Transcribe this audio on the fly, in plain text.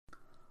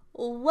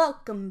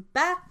Welcome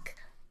back.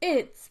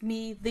 It's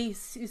me, the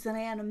Susan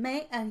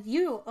Anime, and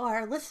you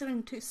are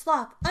listening to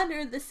Sloth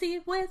Under the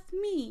Sea with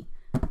me.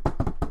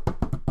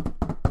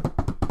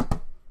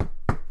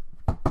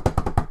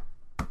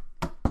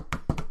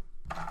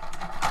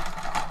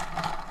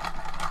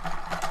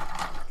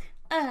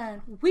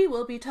 And we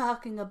will be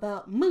talking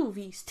about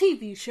movies,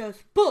 TV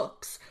shows,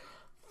 books,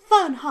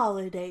 fun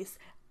holidays,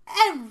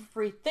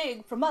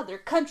 everything from other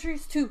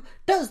countries to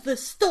does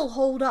this still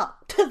hold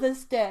up to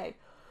this day?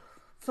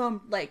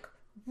 From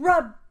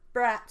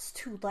Rugrats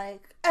to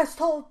As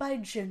Told by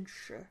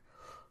Ginger,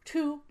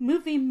 to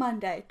Movie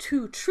Monday,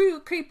 to True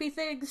Creepy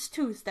Things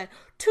Tuesday,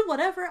 to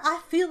whatever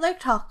I feel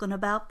like talking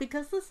about,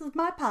 because this is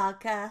my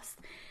podcast.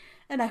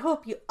 And I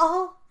hope you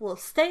all will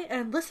stay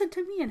and listen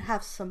to me and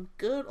have some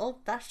good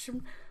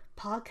old-fashioned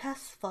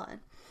podcast fun.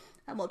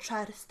 And we'll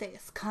try to stay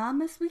as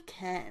calm as we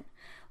can.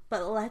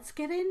 But let's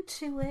get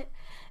into it,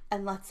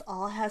 and let's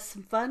all have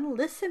some fun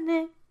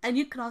listening. And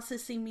you can also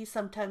see me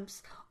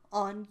sometimes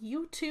on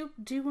YouTube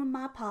doing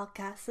my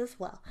podcast as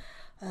well.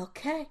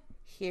 Okay,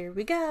 here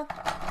we go.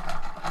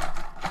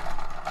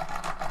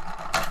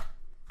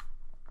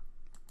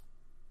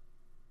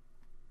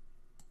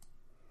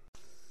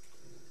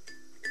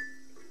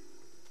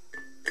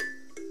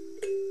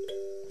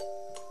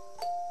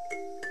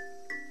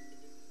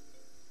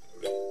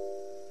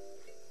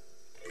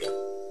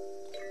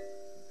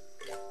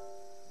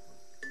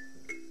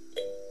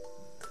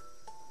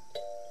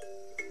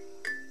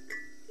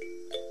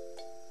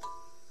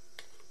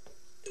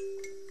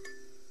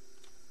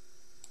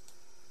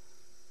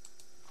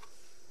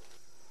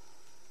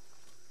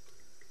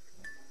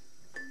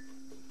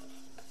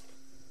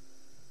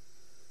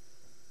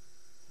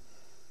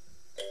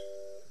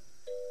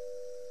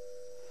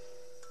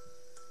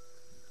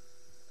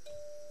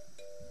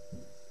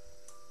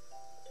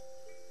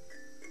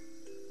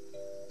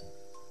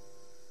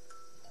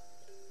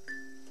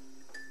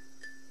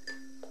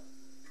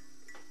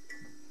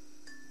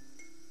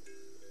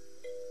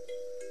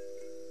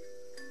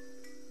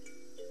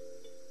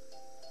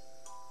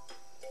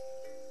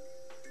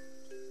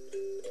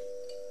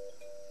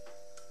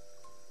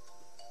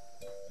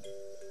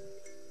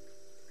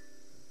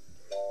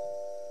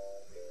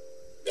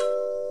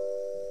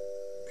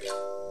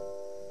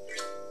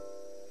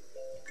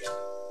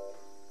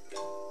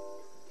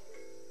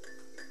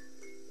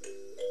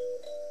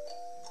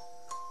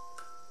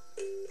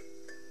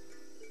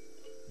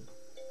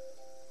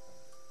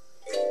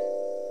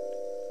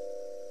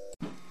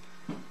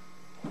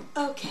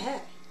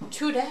 Okay,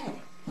 today,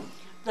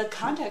 the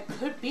content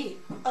could be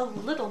a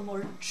little more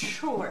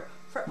mature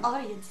for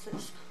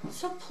audiences,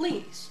 so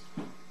please,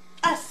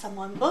 ask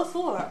someone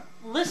before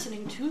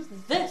listening to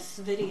this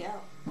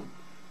video.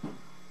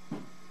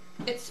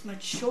 It's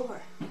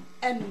mature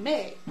and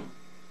may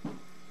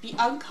be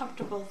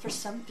uncomfortable for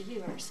some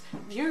viewers.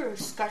 Viewer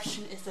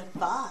discretion is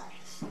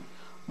advised.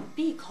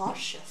 Be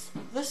cautious.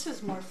 This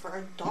is more for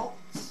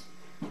adults,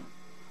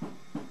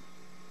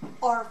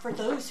 or for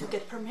those who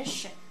get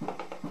permission.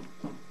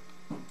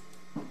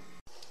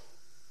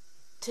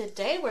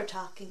 Today we're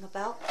talking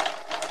about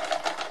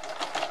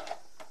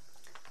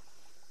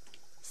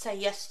Say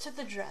Yes to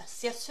the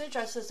Dress. Yes to the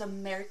Dress is an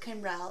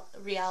American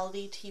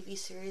reality TV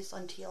series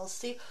on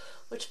TLC,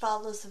 which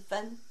follows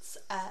events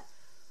at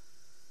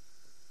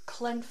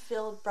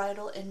Clenfield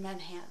Bridal in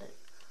Manhattan.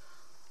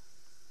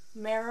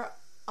 Mara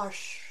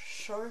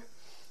Archer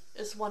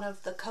is one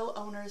of the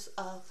co-owners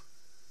of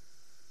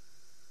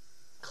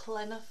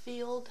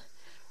Clenfield.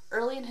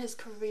 Early in his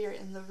career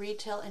in the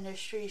retail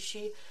industry,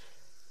 she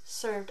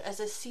served as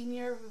a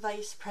senior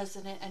vice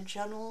president and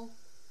general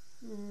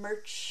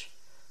merch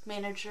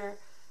manager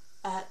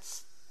at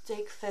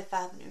Stake Fifth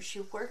Avenue. She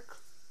worked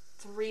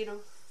 3 to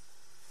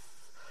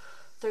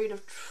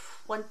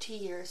 20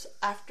 years.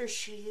 After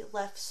she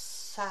left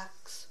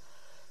Saks,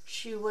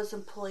 she was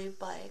employed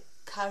by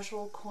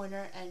Casual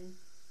Corner and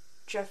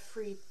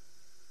Jeffrey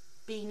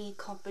Beanie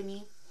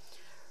Company.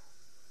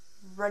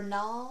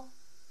 Renal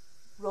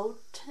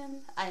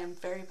Roten, I am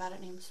very bad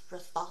at names,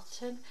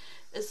 Rothalton,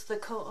 is the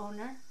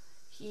co-owner.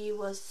 He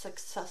was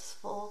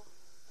successful.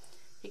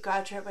 He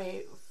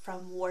graduated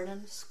from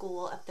Wharton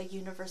School at the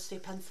University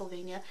of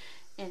Pennsylvania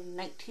in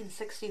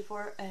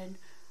 1964 and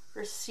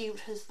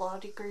received his law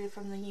degree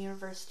from the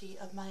University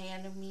of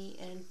Miami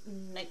in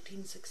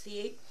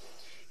 1968.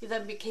 He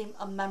then became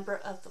a member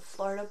of the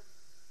Florida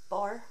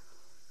Bar.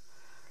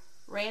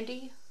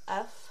 Randy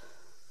F.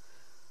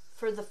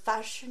 for the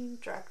fashion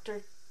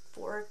director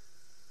for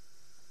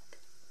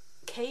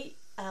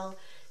KLEINFELD,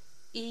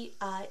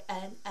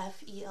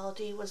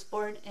 was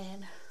born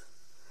in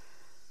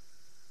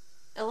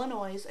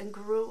Illinois and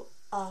grew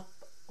up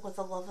with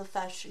a love of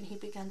fashion. He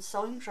began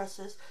sewing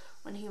dresses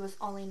when he was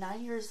only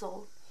 9 years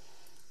old.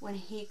 When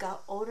he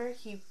got older,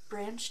 he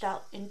branched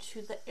out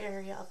into the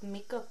area of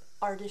makeup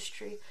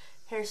artistry,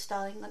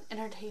 hairstyling, and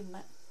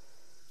entertainment.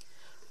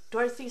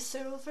 Dorothy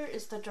Silver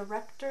is the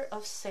director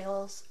of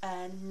sales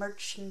and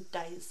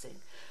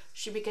merchandising.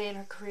 She began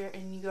her career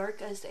in New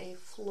York as a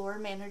floor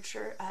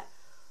manager at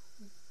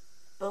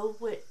Bo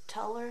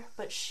Whitt-Teller,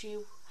 but she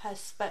has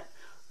spent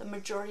the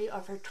majority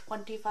of her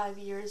 25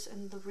 years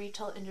in the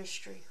retail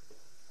industry.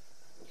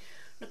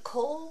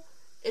 Nicole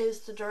is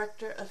the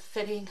director of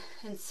fitting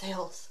and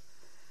sales.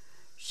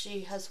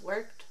 She has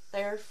worked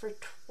there for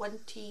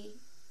 13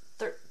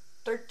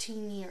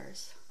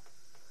 years.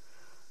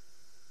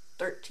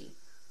 13.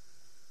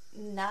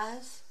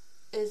 Naz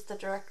is the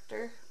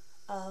director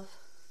of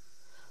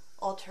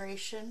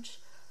alterations.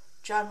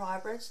 John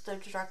Roberts, the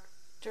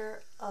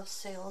director of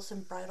sales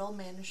and bridal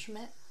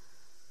management.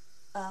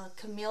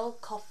 Camille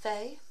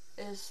Coffey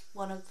is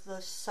one of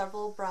the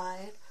several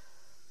bride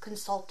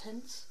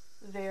consultants.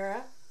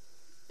 Vera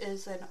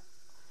is an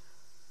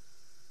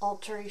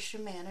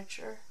alteration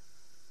manager.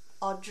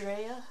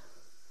 Audrea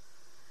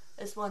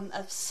is one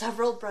of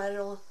several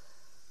bridal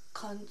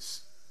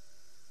consultants.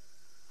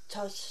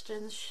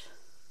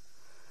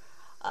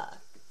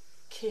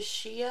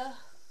 Kishia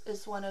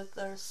is one of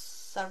the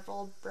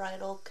several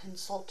bridal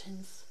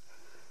consultants.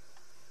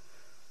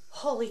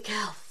 Holy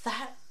cow,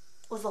 that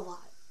was a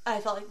lot. I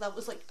felt like that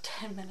was like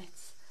 10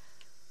 minutes.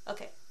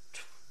 Okay,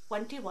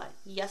 21.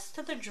 Yes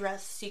to the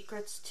dress,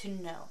 secrets to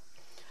know.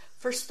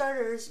 For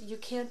starters, you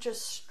can't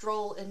just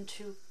stroll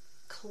into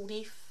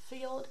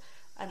Clearfield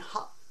and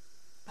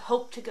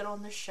hope to get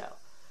on the show.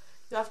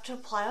 You have to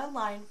apply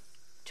online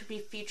to be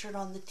featured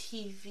on the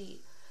TV.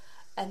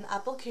 And the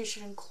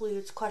application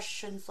includes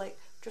questions like,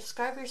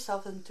 describe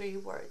yourself in 3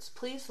 words.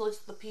 Please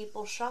list the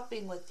people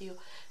shopping with you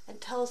and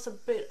tell us a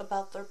bit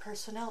about their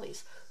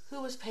personalities.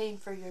 Who is paying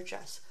for your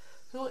dress?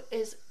 Who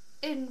is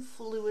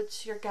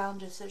influenced your gown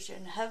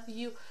decision? Have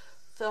you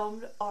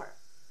filmed or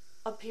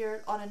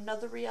appeared on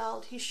another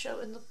reality show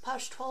in the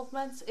past 12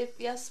 months? If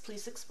yes,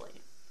 please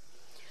explain.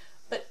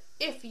 But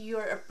if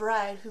you're a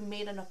bride who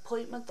made an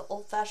appointment the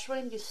old-fashioned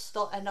way, you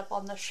still end up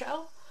on the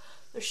show.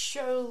 The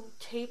show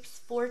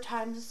tapes 4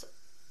 times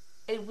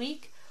a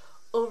week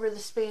over the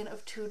span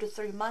of 2 to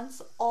 3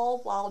 months, all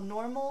while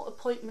normal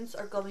appointments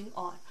are going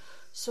on.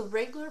 So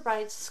regular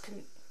brides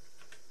can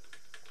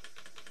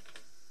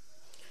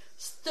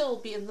still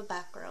be in the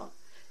background.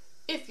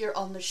 If you're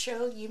on the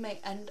show, you may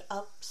end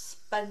up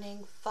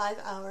spending 5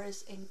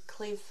 hours in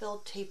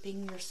Clearfield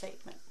taping your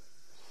segment.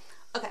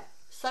 Okay,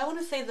 so I want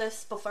to say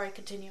this before I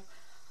continue.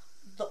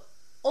 The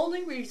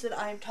only reason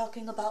I am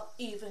talking about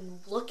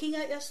even looking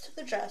at Yes to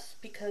the Dress,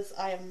 because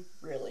I am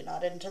really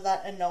not into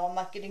that, and no, I'm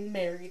not getting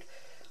married.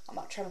 I'm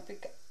not trying to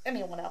freak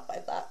anyone out by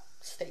that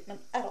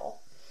statement at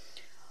all.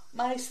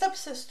 My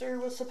stepsister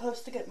was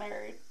supposed to get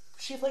married.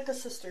 She's like a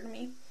sister to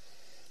me.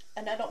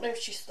 And I don't know if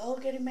she's still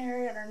getting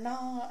married or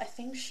not. I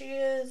think she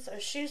is.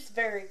 She's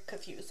very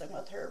confusing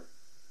with her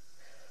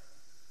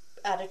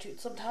attitude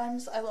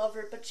sometimes. I love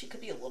her, but she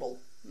could be a little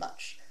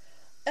much.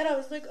 And I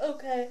was like,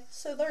 okay,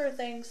 so there are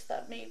things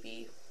that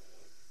maybe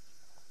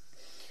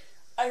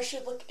I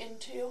should look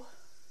into.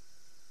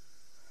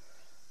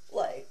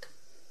 Like,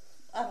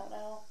 I don't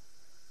know,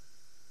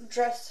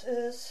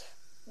 dresses,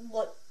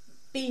 what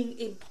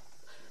being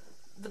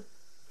the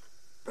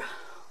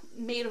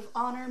maid of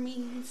honor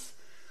means.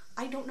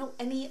 I don't know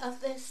any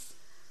of this.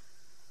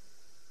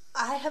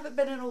 I haven't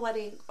been in a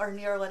wedding or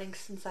near a wedding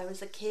since I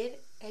was a kid,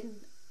 and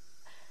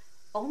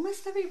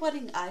almost every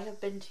wedding I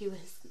have been to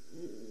has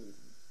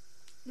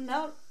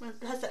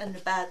it hasn't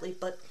ended badly,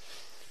 but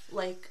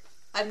like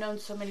I've known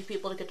so many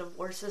people to get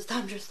divorces that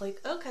I'm just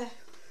like, okay.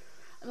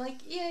 I'm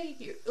like, yay,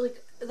 you're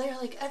like, they're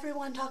like,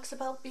 everyone talks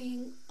about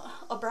being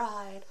a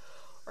bride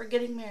or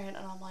getting married, and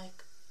I'm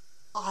like,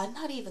 I'm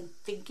not even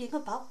thinking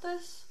about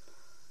this.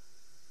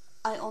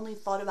 I only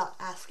thought about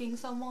asking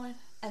someone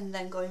and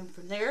then going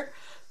from there,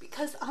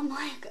 because I'm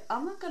like,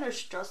 I'm not gonna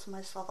stress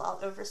myself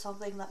out over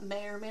something that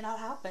may or may not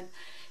happen,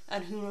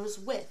 and who knows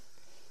with.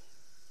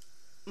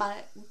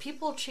 My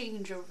people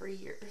change over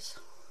years,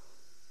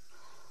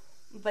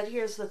 but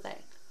here's the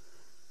thing.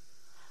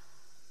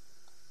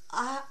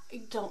 I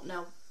don't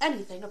know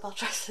anything about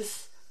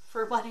dresses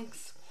for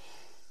weddings.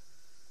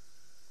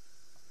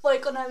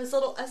 Like, when I was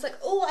little, I was like,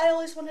 oh, I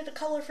always wanted a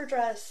colorful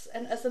dress.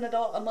 And as an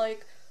adult, I'm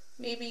like,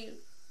 maybe,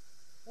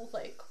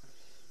 like,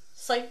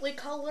 slightly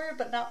color,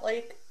 but not,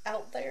 like,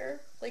 out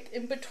there. Like,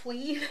 in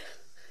between.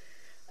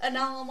 And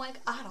now I'm like,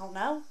 I don't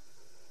know.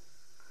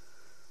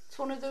 It's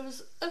one of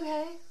those,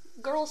 okay,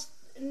 girls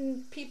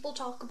and people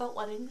talk about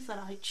weddings,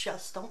 and I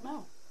just don't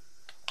know.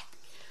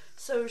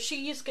 So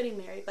she is getting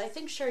married, but I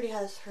think she already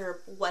has her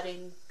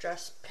wedding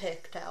dress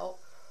picked out.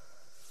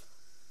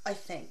 I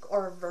think,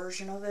 or a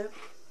version of it.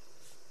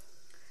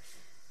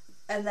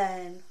 And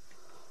then,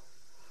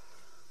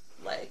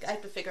 like, I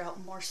have to figure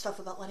out more stuff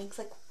about weddings,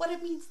 like what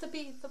it means to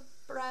be the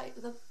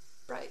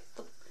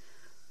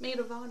maid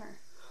of honor.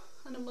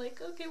 And I'm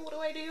like, okay, what do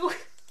I do?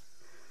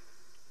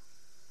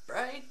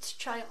 Brides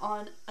try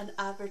on an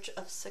average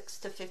of 6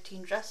 to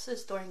 15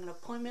 dresses during an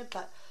appointment,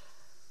 but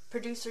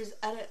producers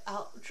edit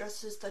out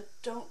dresses that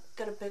don't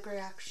get a big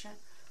reaction.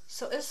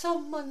 So if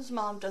someone's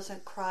mom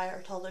doesn't cry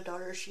or tell their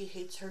daughter she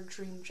hates her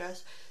dream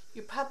dress,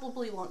 you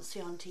probably won't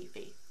see on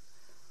TV.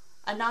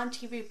 A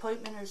non-TV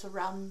appointment is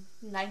around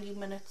 90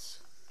 minutes.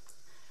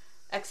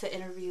 Exit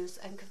interviews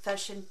and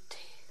confession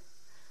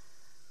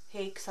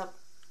takes up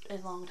a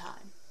long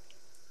time.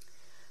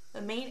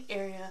 The main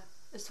area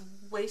is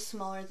way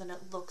smaller than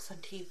it looks on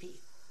TV.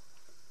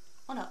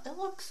 Oh no, it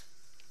looks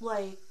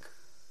like...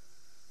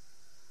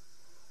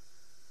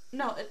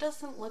 No, it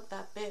doesn't look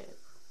that big.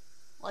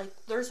 Like,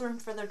 there's room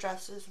for their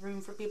dresses,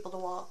 room for people to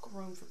walk,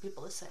 room for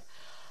people to sit.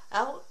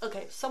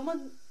 Okay,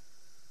 someone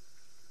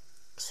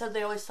said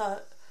they always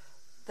thought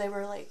they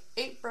were like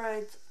 8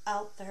 brides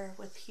out there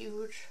with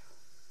huge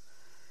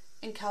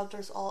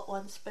encounters all at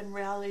once, but in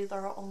reality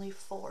there are only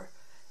 4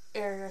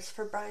 areas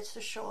for brides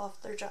to show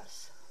off their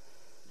dress.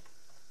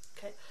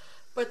 Okay,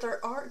 but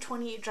there are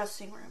 28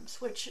 dressing rooms,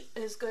 which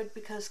is good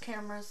because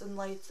cameras and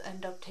lights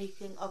end up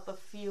taking up a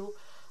few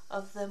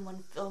of them when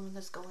filming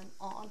is going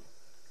on.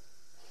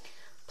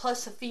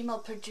 Plus, a female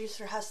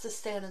producer has to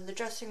stand in the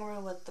dressing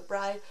room with the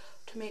bride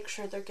to make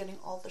sure they're getting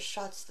all the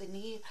shots they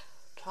need.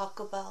 Talk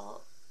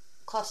about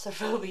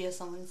claustrophobia,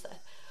 someone said.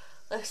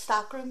 The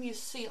stockroom you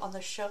see on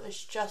the show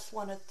is just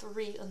one of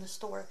 3 in the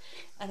store,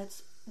 and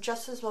it's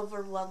just as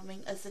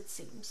overwhelming as it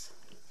seems.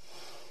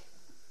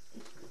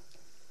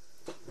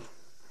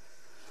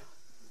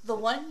 The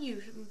one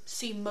you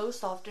see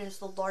most often is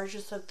the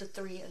largest of the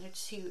 3, and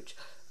it's huge.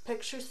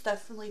 Pictures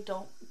definitely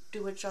don't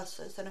do it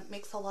justice, and it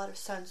makes a lot of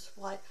sense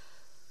why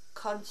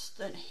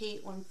constant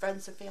hate when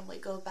friends and family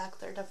go back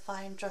there to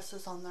find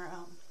dresses on their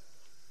own.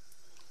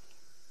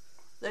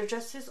 Their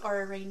dresses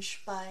are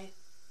arranged by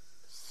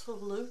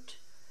silhouette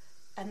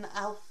and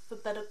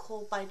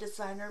alphabetical by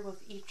designer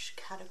with each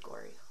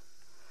category.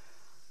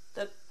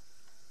 The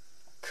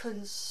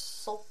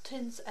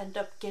consultants end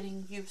up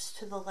getting used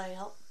to the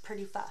layout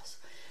pretty fast,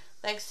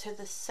 thanks to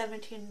the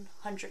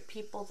 1,700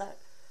 people that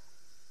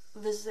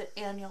visit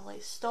annually.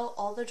 Still,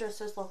 all the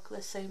dresses look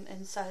the same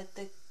inside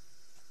the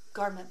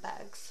garment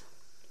bags.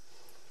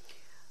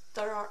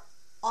 There are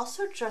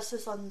also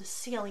dresses on the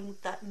ceiling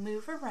that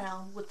move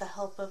around with the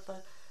help of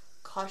a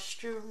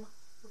costume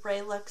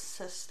Relex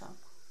system.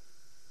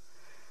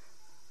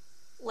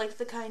 Like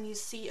the kind you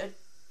see at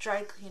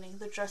dry cleaning,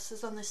 the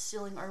dresses on the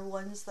ceiling are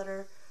ones that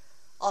are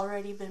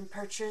already been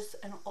purchased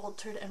and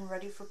altered and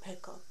ready for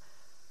pickup.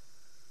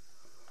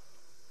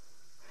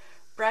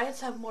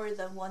 Brides have more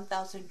than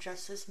 1,000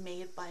 dresses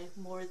made by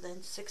more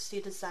than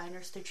 60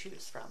 designers to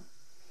choose from.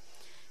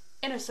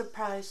 In a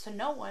surprise to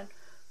no one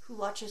who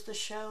watches the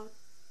show,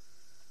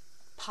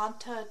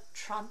 Ponta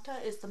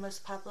Tranta is the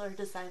most popular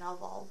design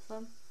of all of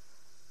them.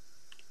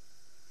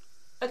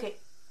 Okay,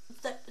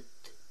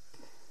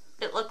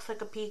 it looks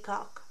like a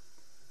peacock.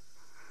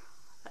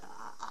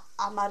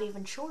 I'm not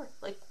even sure.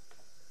 Like,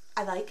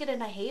 I like it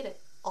and I hate it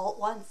all at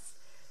once.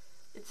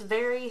 It's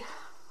very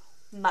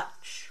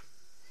much.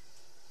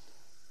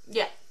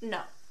 Yeah,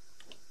 no.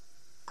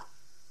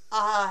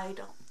 I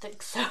don't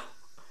think so.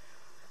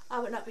 I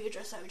would not be a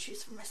dress I would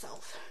choose for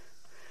myself.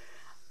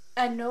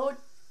 And no,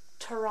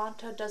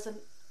 Toronto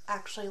doesn't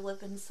actually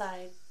live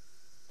inside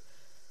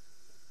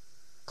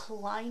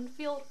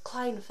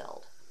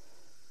Kleinfeld.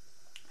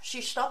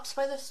 She stops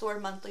by the store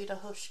monthly to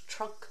host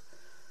truck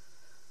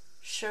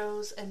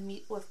shows and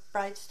meet with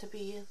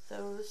brides-to-be.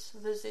 Those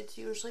visits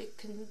usually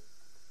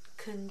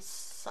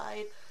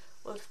coincide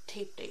with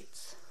tape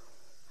dates.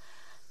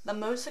 The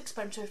most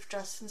expensive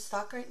dress in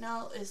stock right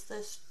now is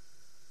this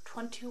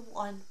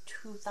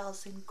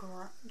 2000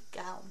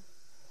 gown.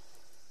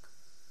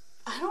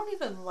 I don't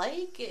even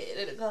like it,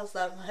 and it costs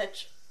that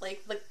much.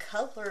 Like, the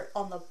color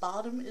on the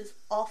bottom is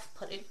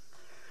off-putting.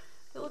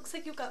 It looks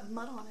like you've got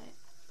mud on it,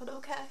 but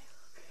okay.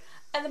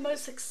 And the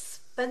most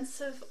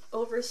expensive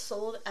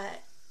oversold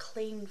at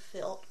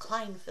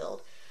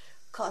Kleinfeld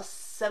costs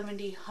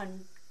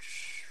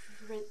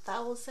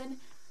 700,000.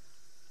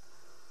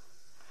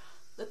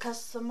 The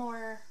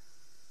customer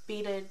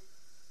beaded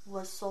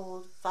was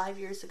sold 5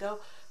 years ago,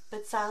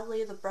 but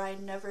sadly the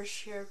bride never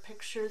shared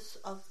pictures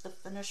of the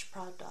finished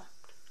product.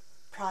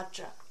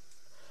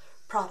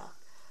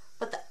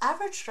 But the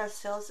average dress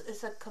sales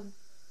is a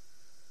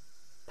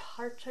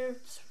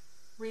comparative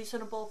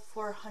reasonable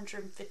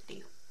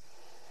 $450.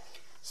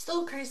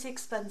 Still crazy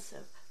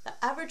expensive. The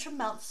average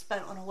amount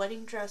spent on a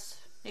wedding dress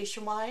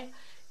nationwide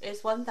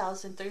is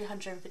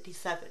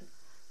 $1,357.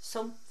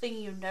 Something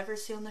you never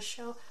see on the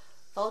show,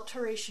 the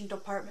alteration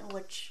department,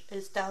 which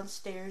is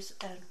downstairs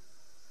and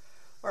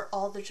where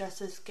all the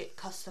dresses get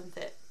custom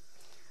fit.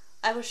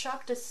 I was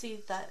shocked to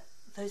see that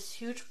this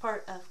huge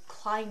part of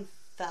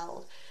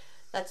Kleinfeld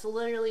that's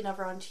literally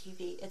never on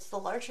TV. It's the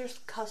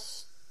largest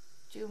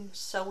costume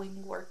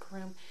sewing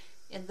workroom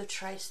in the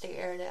tri-state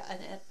area,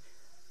 and it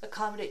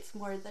accommodates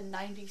more than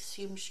 90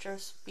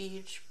 seamstress,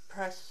 beach,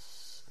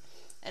 press,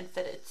 and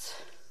fitteds.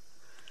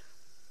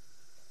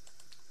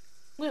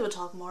 We will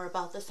talk more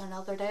about this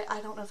another day.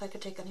 I don't know if I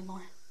could take any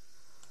more.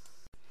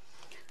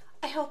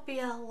 I hope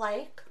you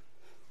like.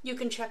 You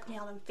can check me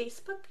out on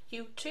Facebook,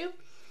 YouTube,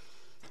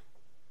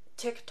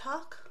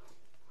 TikTok.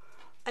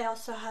 I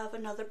also have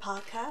another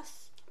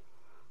podcast.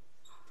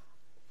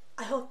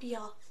 I hope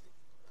y'all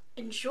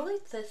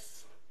enjoyed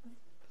this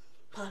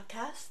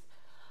podcast.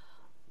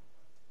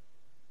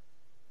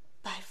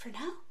 Bye for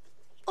now.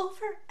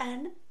 Over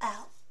and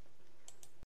out.